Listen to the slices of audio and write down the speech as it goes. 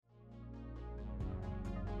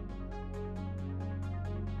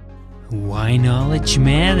Why knowledge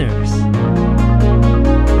matters.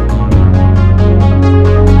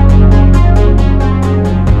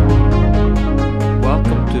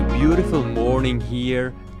 Welcome to a beautiful morning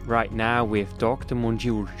here right now with Dr.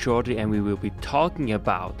 Monjur Chaudhry, and we will be talking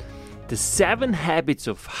about the 7 habits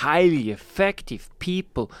of highly effective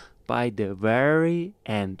people by the very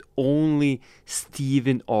and only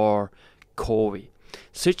Stephen R. Covey.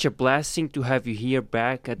 Such a blessing to have you here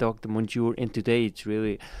back, Dr. Monjur, and today it's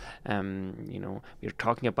really, we're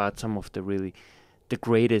talking about some of the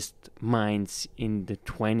greatest minds in the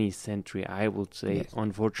 20th century, I would say. Yes.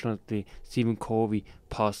 Unfortunately, Stephen Covey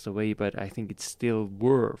passed away, but I think it's still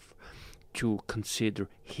worth to consider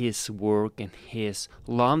his work and his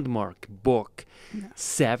landmark book,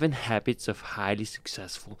 7 Habits of Highly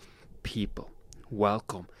Successful People.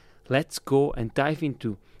 Welcome. Let's go and dive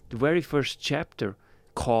into the very first chapter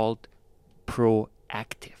called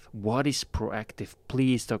Proactive. What is proactive?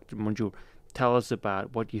 Please, Dr. Monjur, tell us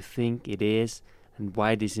about what you think it is and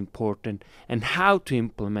why it is important and how to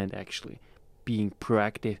implement actually being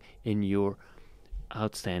proactive in your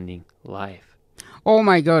outstanding life. Oh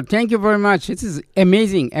my God, thank you very much. This is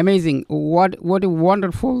amazing. What a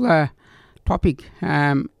wonderful topic.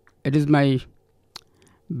 It is my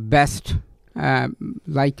best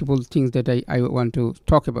likable things that I want to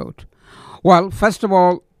talk about. Well, first of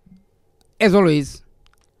all, as always,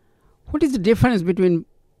 what is the difference between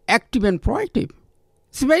active and proactive?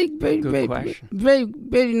 It's a very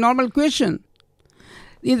normal question.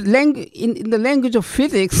 In the language of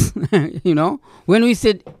physics, when we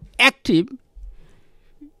said active,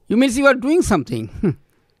 you means you are doing something.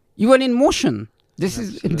 You are in motion. This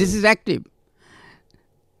is active.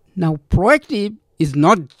 Now, proactive is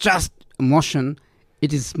not just motion.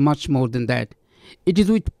 It is much more than that. It is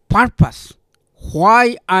with purpose.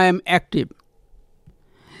 Why I am active.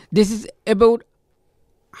 This is about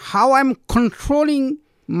how I'm controlling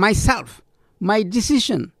myself, my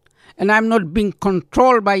decision, and I'm not being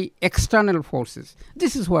controlled by external forces.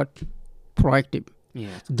 This is what proactive.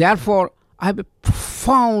 Yes. Therefore, I have a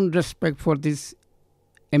profound respect for this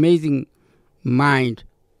amazing mind,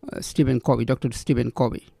 Dr. Stephen Covey.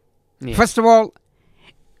 Yes. First of all,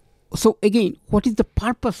 so again, what is the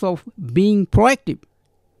purpose of being proactive?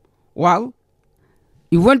 Well,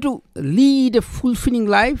 you want to lead a fulfilling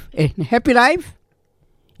life, a happy life,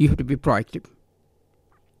 you have to be proactive.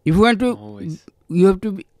 If you want to, you have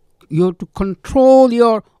to control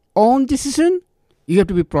your own decision, you have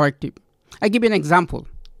to be proactive. I give you an example.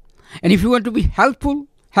 And if you want to be helpful,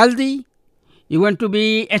 healthy, you want to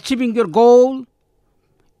be achieving your goal,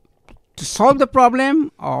 to solve the problem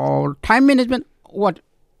or time management,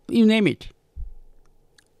 you name it,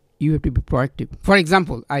 you have to be proactive. For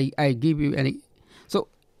example, I give you so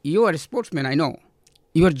you are a sportsman, I know.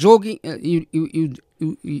 You are jogging,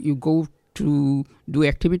 you go to do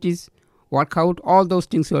activities, workout, all those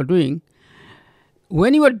things you are doing.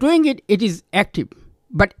 When you are doing it, it is active.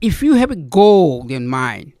 But if you have a goal in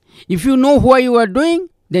mind, if you know what you are doing,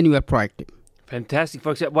 then you are proactive. Fantastic.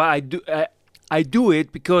 For example, I do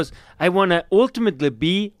it because I want to ultimately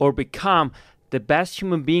be or become the best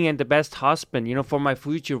human being and the best husband, for my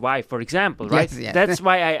future wife, for example, right? Yes. That's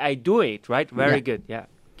why I do it, right? Very good. Yeah.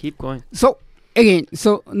 Keep going. So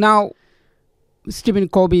now, Stephen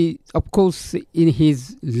Covey, of course, in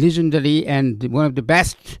his legendary and one of the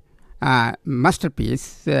best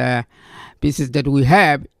masterpieces that we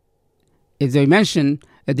have, as I mentioned,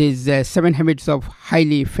 these 7 habits of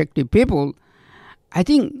highly effective people. I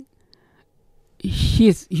think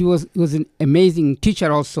he was an amazing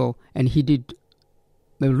teacher also, and he did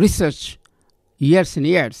research years and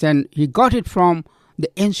years, and he got it from the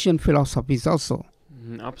ancient philosophies also.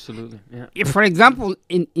 Absolutely, yeah. If, for example,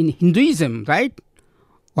 in Hinduism, right,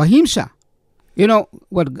 ahimsa,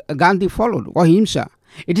 what Gandhi followed, ahimsa.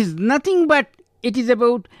 It is nothing but it is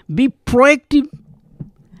about be proactive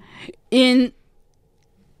in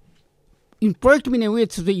proactive in a way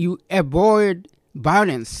so that you avoid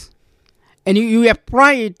violence, and you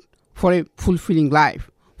apply it for a fulfilling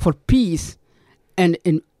life, for peace, and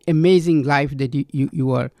an amazing life that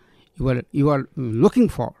you are looking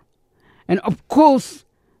for. And of course,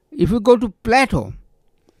 if you go to Plato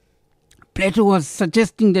was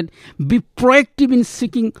suggesting that be proactive in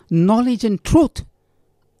seeking knowledge and truth.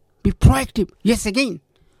 Be proactive. Yes, again,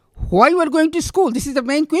 why you are going to school? This is the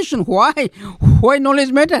main question. Why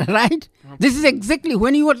knowledge matter, right? This is exactly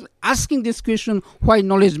when you are asking this question, why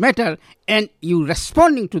knowledge matter, and you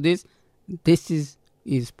responding to this is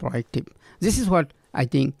proactive. This is what I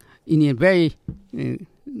think, in a very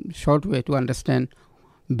short way to understand,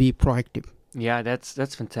 be proactive. Yeah,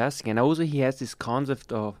 that's fantastic. And also he has this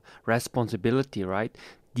concept of responsibility, right?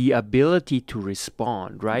 the ability to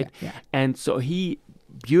respond, right? Yeah. And so he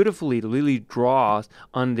beautifully really draws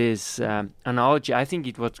on this analogy. I think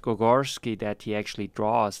it was Gogorsky that he actually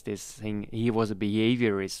draws this thing. He was a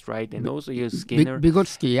behaviorist, right? And also he was Skinner.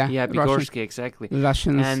 Vygotsky, yeah. Yeah, Vygotsky, exactly.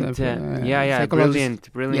 Russians. And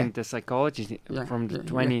brilliant the psychologist from the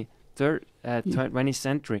 20th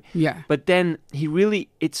century. Yeah. But then he really,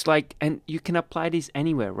 it's like, and you can apply this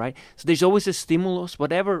anywhere, right? So there's always a stimulus,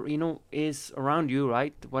 whatever, is around you,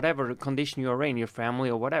 right? Whatever condition you are in, your family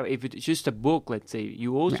or whatever. If it's just a book, let's say,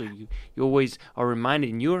 you always are reminded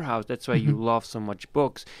in your house. That's why you love so much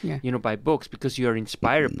books, by books, because you are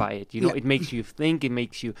inspired by it. It makes you think, it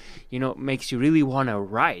makes you, makes you really want to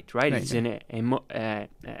write, right? It's an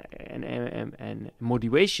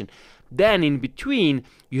motivation. Then in between,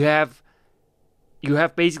 you have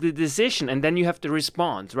basically the decision, and then you have the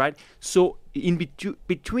response, right? So in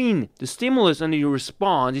between the stimulus and your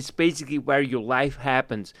response, it's basically where your life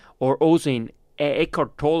happens. Or also in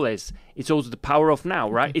Eckhart Tolle's, it's also the power of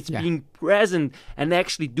now, right? It's being present and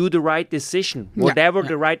actually do the right decision, whatever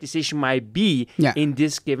the right decision might be in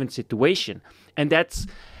this given situation. And that's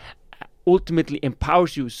ultimately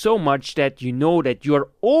empowers you so much that you know that you are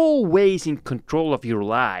always in control of your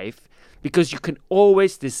life, because you can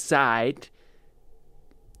always decide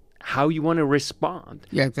how you want to respond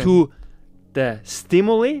to the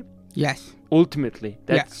stimuli. Yes. Ultimately,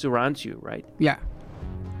 that surrounds you, right? Yeah.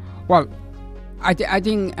 Well, I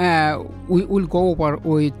think we will go over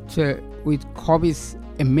with Covey's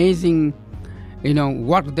amazing,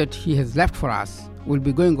 work that he has left for us. We'll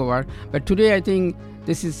be going over, but today I think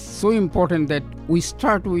this is so important that we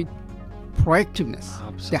start with proactiveness.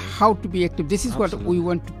 Absolutely. How to be active. This is what we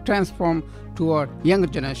want to transform to our younger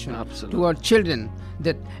generation, to our children.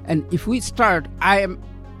 And if we start, I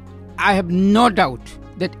have no doubt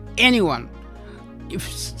that anyone, if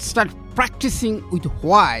start practicing with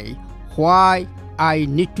why I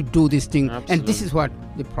need to do this thing, and this is what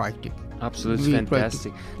the proactive. Absolutely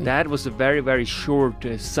fantastic. That was a very, very short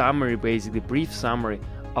summary, basically brief summary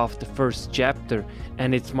of the first chapter,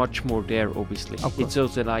 and it's much more there, obviously. It's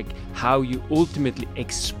also like how you ultimately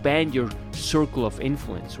expand your circle of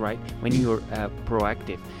influence, right, when you're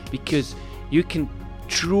proactive, because you can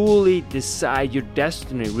truly decide. Your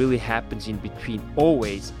destiny really happens in between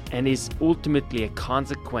always, and is ultimately a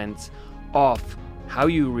consequence of how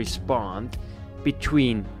you respond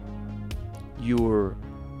between your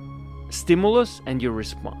stimulus and your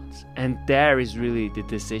response. And there is really the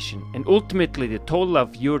decision, and ultimately the total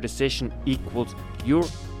of your decision equals your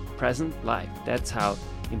present life. That's how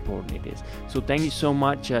important it is. So thank you so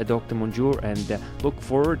much, Dr. Monjour, and look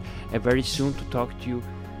forward very soon to talk to you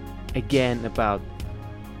again about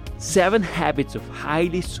 7 Habits of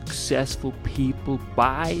Highly Successful People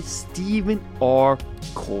by Stephen R.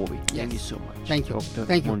 Covey. Thank you so much. Thank you. Dr.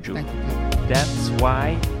 Thank you. Monjour. Thank you. That's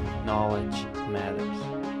why knowledge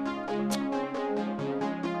matters.